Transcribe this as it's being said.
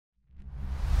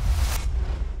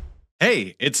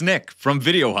Hey, it's Nick from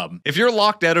Video Hub. If you're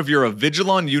locked out of your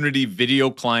Avigilon Unity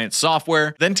video client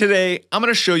software, then today I'm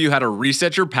going to show you how to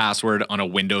reset your password on a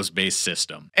Windows-based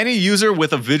system. Any user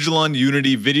with Avigilon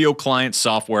Unity video client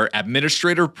software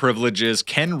administrator privileges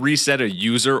can reset a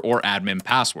user or admin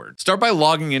password. Start by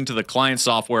logging into the client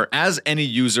software as any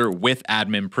user with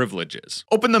admin privileges.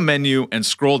 Open the menu and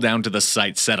scroll down to the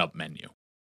Site Setup menu.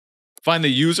 Find the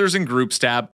Users and Groups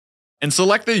tab, and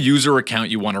select the user account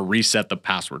you want to reset the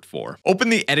password for. Open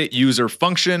the Edit User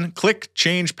function, click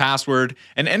Change Password,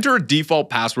 and enter a default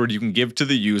password you can give to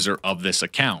the user of this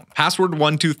account. Password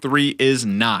 123 is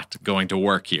not going to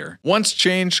work here. Once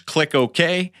changed, click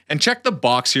OK, and check the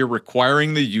box here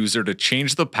requiring the user to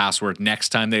change the password next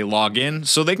time they log in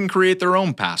so they can create their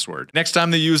own password. Next time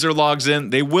the user logs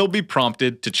in, they will be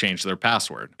prompted to change their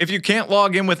password. If you can't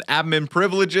log in with admin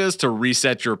privileges to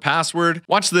reset your password,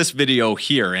 watch this video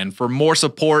here, and for more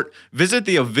support, visit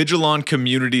the Avigilon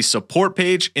community support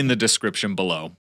page in the description below.